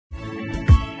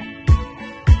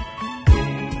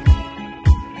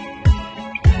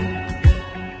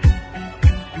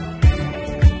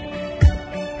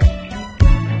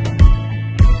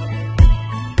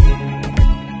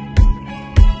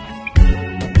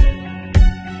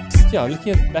Yeah,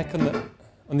 looking back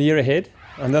on the year ahead,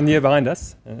 and on the year behind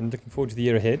us, and looking forward to the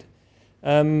year ahead.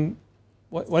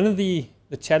 One of the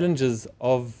challenges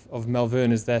of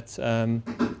Malvern is that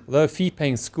although a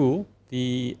fee-paying school,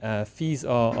 the fees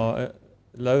are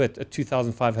low at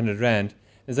 2,500 Rand.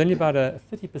 There's only about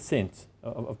 30%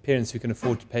 of parents who can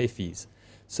afford to pay fees.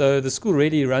 So the school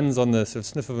really runs on the sort of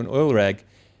sniff of an oil rag.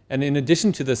 And in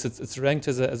addition to this, it's ranked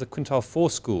as a quintile 4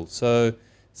 school. So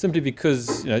simply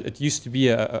because it used to be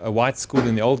a white school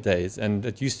in the old days, and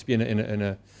it used to be in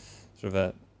a sort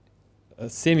of a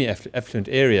semi-affluent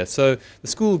area. So the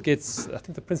school gets, I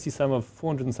think, the princely sum of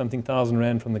 400 and something thousand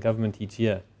Rand from the government each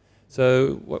year.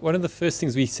 So one of the first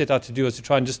things we set out to do was to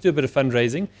try and just do a bit of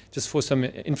fundraising, just for some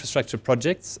infrastructure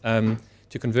projects,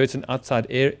 to convert an outside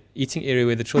eating area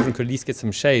where the children could at least get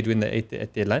some shade when they ate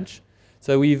at their lunch.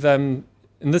 So we've, in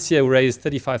this year, we raised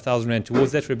 35,000 Rand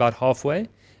towards that. We're about halfway, and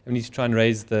we need to try and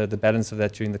raise the balance of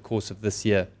that during the course of this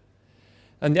year.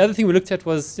 And the other thing we looked at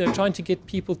was trying to get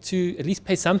people to at least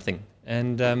pay something.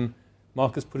 And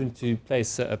Marcus put into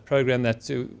place a program that,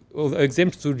 although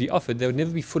exemptions would be offered, there would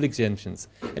never be full exemptions.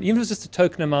 And even if it was just a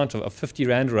token amount of 50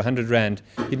 Rand or 100 Rand,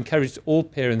 he encouraged all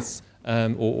parents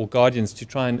or guardians to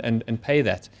try and pay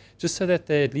that, just so that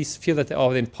they at least feel that they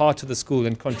are then part of the school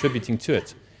and contributing to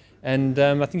it. And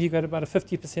I think you got about a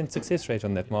 50% success rate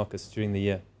on that, Marcus, during the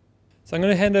year. So I'm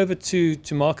going to hand over to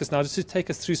Marcus now, just to take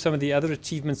us through some of the other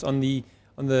achievements on the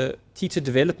teacher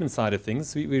development side of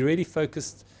things. We really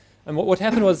focused. And what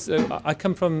happened was, I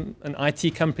come from an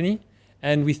IT company,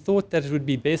 and we thought that it would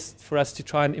be best for us to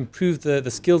try and improve the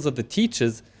skills of the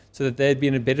teachers so that they'd be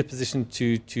in a better position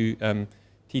to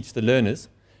teach the learners.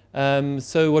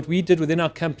 So what we did within our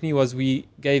company was we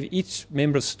gave each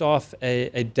member of staff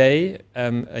a day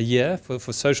a year for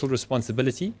social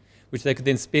responsibility, which they could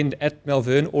then spend at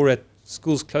Malvern or at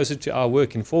schools closer to our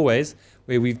work in Fourways,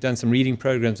 where we've done some reading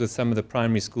programs with some of the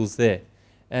primary schools there.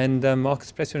 And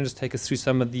Marcus, perhaps you want to just take us through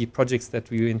some of the projects that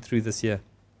we went through this year.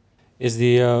 Is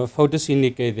the photos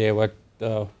indicate there what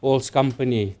Paul's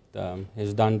company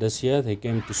has done this year? They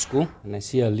came to school, and I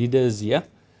see our leaders here.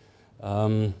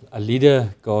 A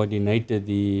leader coordinated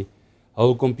the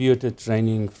whole computer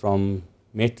training from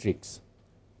Matrix.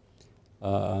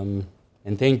 And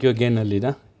thank you again,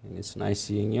 Alida, and it's nice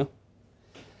seeing you.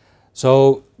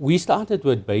 So we started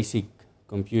with basic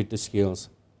computer skills.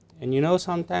 And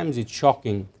sometimes it's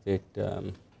shocking that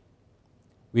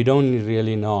we don't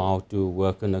really know how to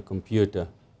work on a computer,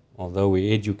 although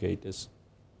we're educators.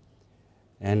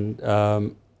 And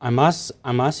I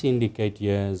must indicate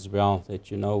here as well that,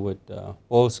 with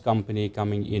Paul's company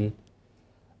coming in,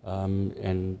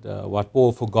 and what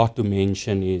Paul forgot to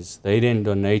mention is they then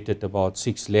donated about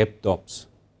 6 laptops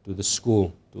to the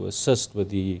school to assist with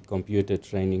the computer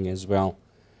training as well.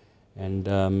 And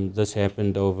this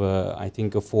happened over, I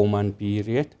think, a 4-month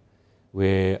period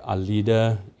where our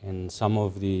leader and some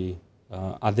of the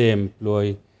other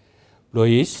employees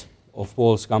of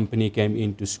Paul's company came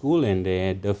into school, and they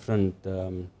had different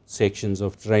sections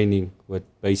of training with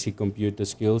basic computer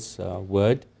skills,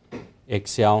 Word,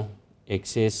 Excel,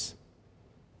 Access,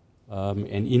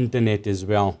 and Internet as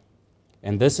well.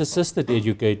 And this assisted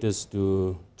educators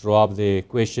to draw up their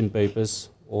question papers,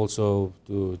 also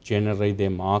to generate their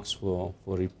marks for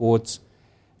reports,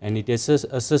 and it has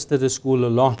assisted the school a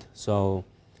lot. So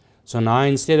now,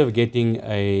 instead of getting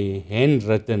a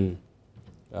handwritten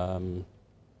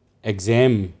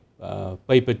exam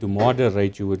paper to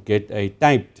moderate, you would get a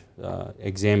typed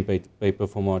exam paper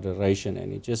for moderation,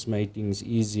 and it just made things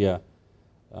easier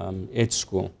at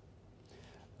school.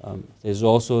 There's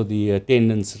also the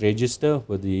attendance register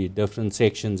with the different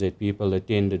sections that people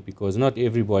attended, because not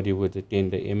everybody would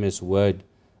attend the MS Word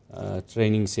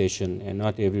training session, and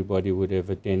not everybody would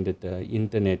have attended the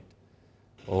Internet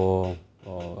or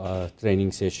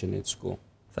training session at school.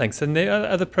 Thanks. And there are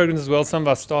other programs as well. Some of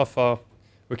our staff are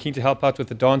keen to help out with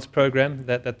the dance program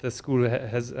that the school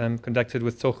has conducted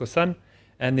with Toko San.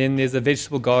 And then there's a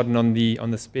vegetable garden on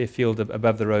the spare field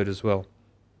above the road as well.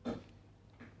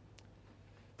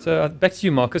 So back to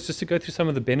you, Marcus, just to go through some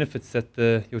of the benefits that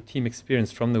your team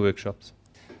experienced from the workshops.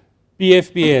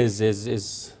 PFP has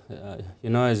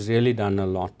really done a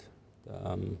lot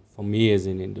for me as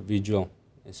an individual,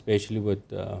 especially with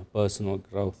personal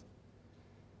growth.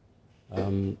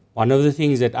 One of the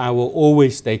things that I will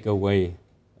always take away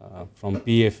from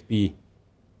PFP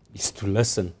is to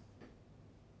listen.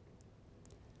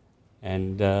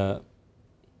 And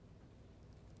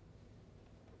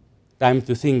Time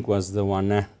to Think was the one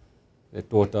that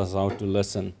taught us how to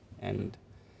listen. And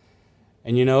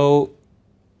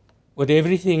with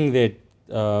everything that,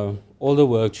 all the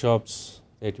workshops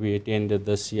that we attended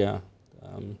this year,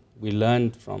 we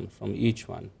learned from each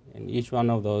one. And each one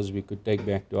of those we could take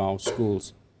back to our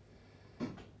schools.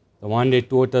 The one that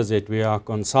taught us that we are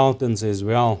consultants as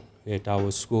well at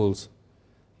our schools,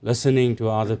 listening to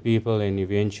other people, and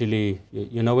eventually,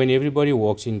 you know, when everybody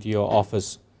walks into your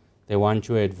office, they want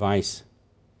your advice.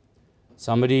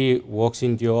 Somebody walks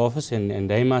into your office and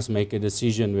they must make a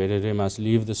decision whether they must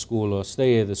leave the school or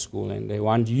stay at the school, and they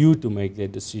want you to make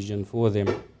that decision for them.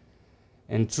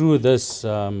 And through this,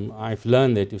 I've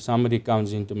learned that if somebody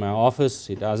comes into my office,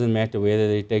 it doesn't matter whether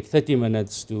they take 30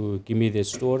 minutes to give me their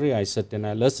story. I sit and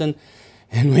I listen.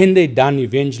 And when they're done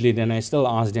eventually, then I still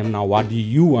ask them, now what do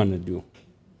you want to do?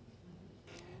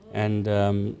 And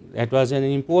that was an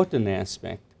important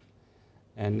aspect.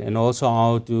 And also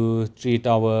how to treat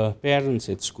our parents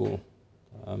at school,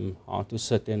 how to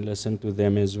sit and listen to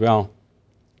them as well.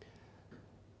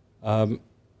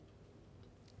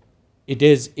 It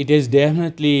has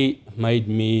definitely made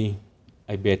me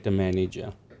a better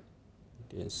manager.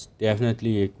 It has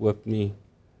definitely equipped me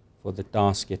for the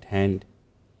task at hand.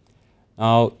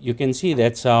 Now, you can see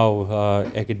that's our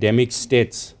academic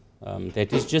stats.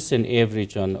 That is just an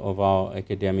average of our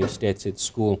academic stats at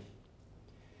school.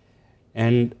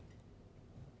 And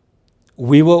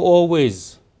we were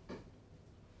always,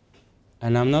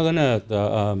 and I'm not going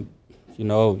to, you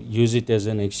know, use it as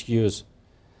an excuse.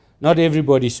 Not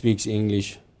everybody speaks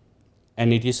English,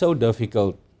 and it is so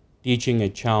difficult teaching a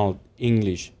child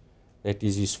English that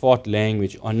is his fourth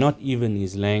language, or not even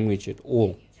his language at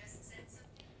all.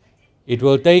 It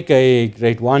will take a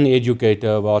grade 1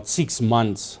 educator about 6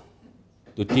 months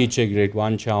to teach a grade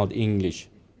 1 child English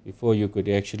before you could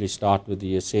actually start with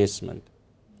the assessment.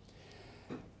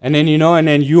 And then, you know, and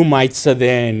then you might sit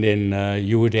there and then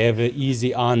you would have an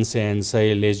easy answer and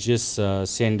say, let's just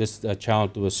send a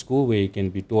child to a school where he can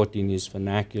be taught in his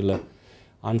vernacular.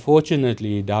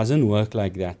 Unfortunately, it doesn't work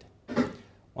like that.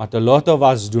 What a lot of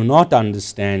us do not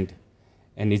understand,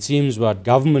 and it seems what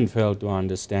government failed to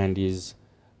understand, is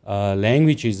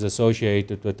language is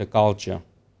associated with the culture.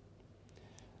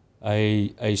 A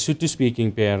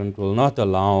Sotho-speaking parent will not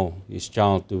allow his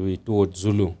child to be taught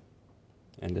Zulu.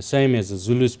 And the same as a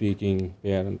Zulu-speaking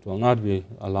parent will not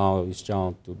allow his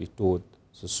child to be taught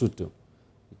Sesotho,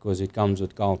 because it comes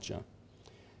with culture.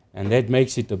 And that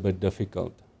makes it a bit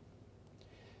difficult.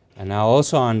 And I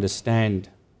also understand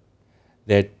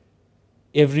that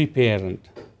every parent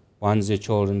wants their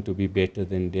children to be better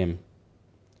than them.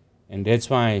 And that's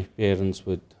why parents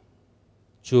would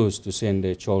choose to send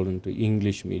their children to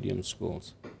English medium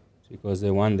schools, because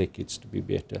they want their kids to be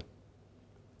better.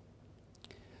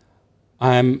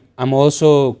 I'm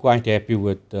also quite happy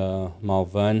with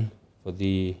Malvern for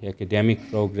the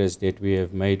academic progress that we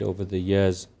have made over the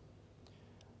years.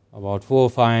 About 4 or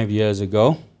 5 years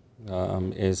ago,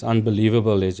 as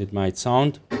unbelievable as it might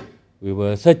sound, we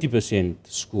were a 30%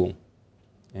 school,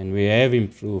 and we have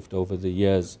improved over the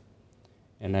years.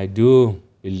 And I do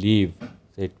believe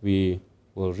that we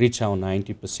will reach our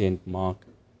 90% mark,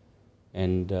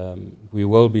 and we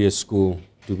will be a school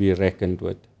to be reckoned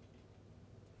with.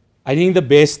 I think the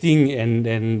best thing,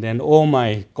 and all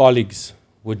my colleagues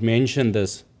would mention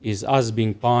this, is us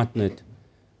being partnered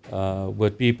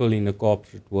with people in the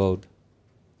corporate world.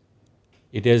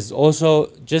 It is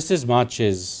also, just as much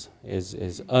as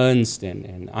Ernst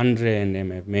and Andre and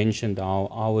them have mentioned how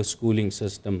our schooling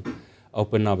system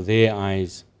opened up their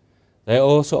eyes, they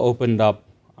also opened up,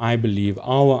 I believe,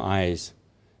 our eyes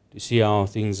to see how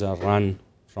things are run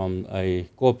from a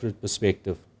corporate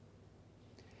perspective.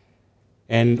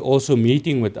 And also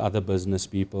meeting with other business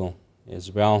people as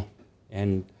well,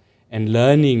 and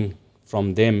learning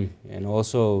from them. And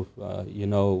also, you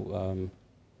know,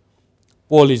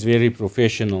 Paul is very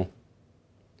professional.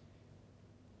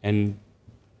 And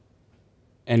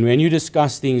when you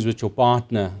discuss things with your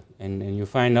partner, and you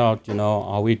find out, you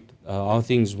know, how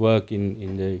things work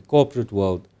in the corporate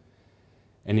world,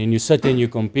 and then you sit and you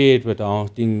compare it with how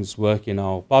things work in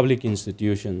our public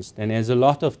institutions, then there's a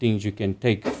lot of things you can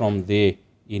take from there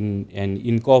and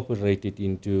incorporate it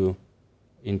into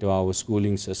our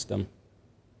schooling system.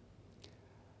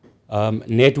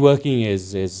 Networking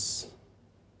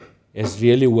has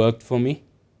really worked for me.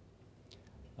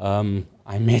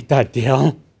 I met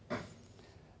Adele,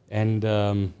 and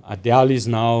Adele is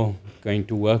now going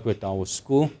to work with our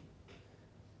school.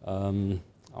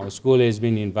 Our school has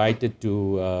been invited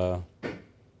to,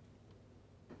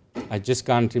 I just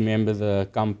can't remember the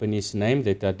company's name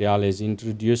that Adele has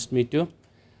introduced me to.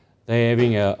 They're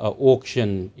having an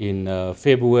auction in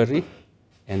February,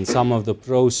 and some of the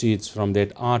proceeds from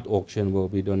that art auction will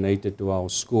be donated to our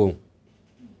school.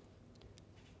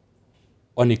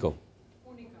 Onico.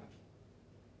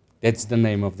 That's the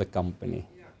name of the company.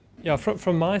 Yeah,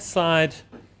 from my side,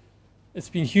 it's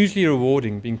been hugely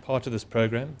rewarding being part of this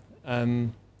program.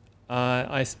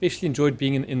 I especially enjoyed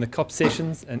being in the COP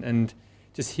sessions and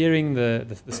just hearing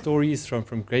the stories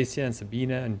from Gracia and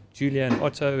Sabina and Julia and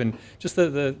Otto, and just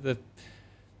the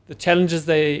challenges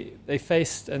they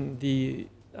faced, and the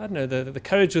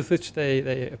courage with which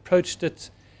they approached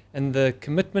it, and the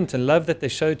commitment and love that they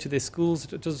showed to their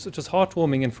schools. It was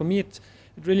heartwarming, and for me it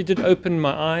really did open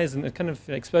my eyes, and it kind of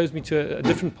exposed me to a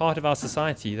different part of our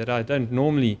society that I don't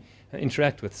normally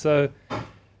interact with. So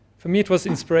for me it was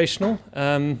inspirational.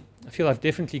 I feel I've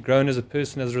definitely grown as a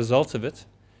person as a result of it,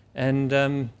 and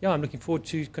yeah, I'm looking forward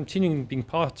to continuing being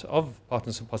part of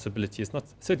Partners for Possibility. It's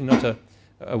certainly not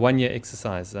a one-year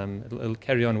exercise. It'll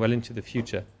carry on well into the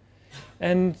future,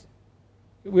 and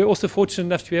we're also fortunate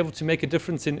enough to be able to make a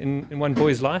difference in one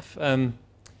boy's life.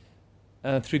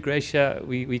 Through Gracia,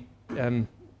 we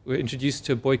were introduced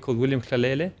to a boy called William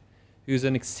Klalele, who's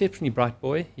an exceptionally bright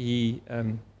boy. He,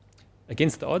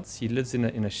 against the odds, he lives in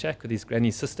a shack with his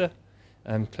granny's sister,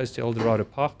 close to Eldorado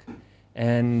Park.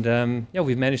 And yeah,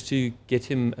 we've managed to get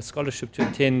him a scholarship to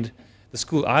attend the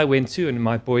school I went to and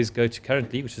my boys go to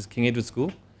currently, which is King Edward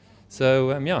School.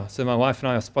 So yeah, so my wife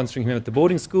and I are sponsoring him at the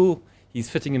boarding school. He's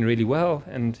fitting in really well,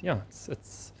 and yeah,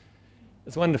 it's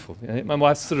wonderful. You know, my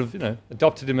wife sort of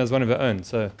adopted him as one of her own.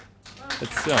 So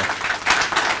it's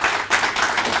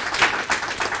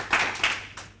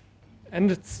and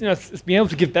it's being able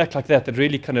to give back like that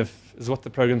really kind of is what the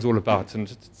program's all about, and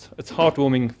it's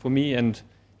heartwarming for me, and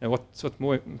what's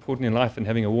more important in life than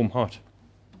having a warm heart.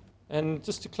 And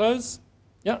just to close,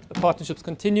 yeah, the partnership's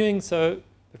continuing, so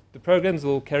the programs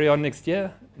will carry on next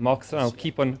year. Marcus and I will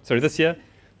keep on, this year.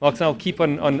 Marcus and I will keep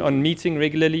on meeting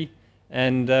regularly,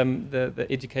 and the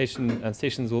education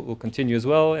sessions will continue as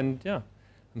well, and yeah,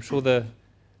 I'm sure the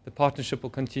partnership will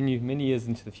continue many years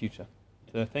into the future.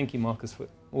 So thank you, Marcus, for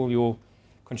all your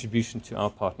contribution to our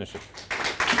partnership.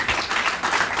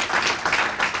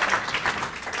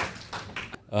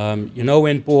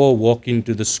 When Paul walked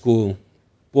into the school,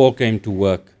 Paul came to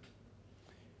work,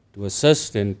 to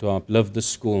assist and to uplift the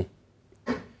school.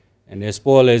 And as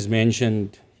Paul has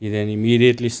mentioned, he then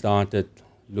immediately started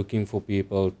looking for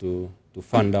people to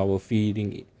fund our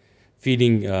feeding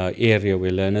area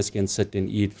where learners can sit and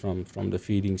eat from the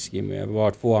feeding scheme. We have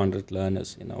about 400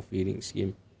 learners in our feeding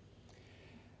scheme.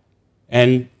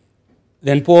 And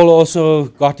then Paul also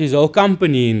got his whole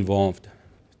company involved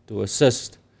to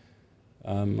assist,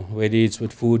 whether it's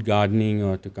with food gardening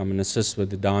or to come and assist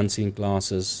with the dancing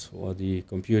classes or the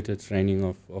computer training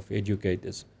of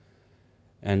educators.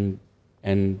 And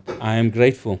I am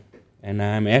grateful, and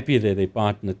I am happy that they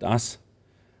partnered us.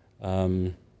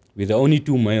 We're the only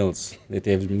two males that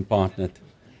have been partnered,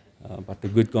 but a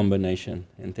good combination.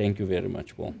 And thank you very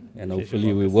much, Paul. And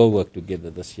hopefully we will work together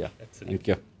this year. Absolutely. Thank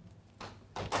you.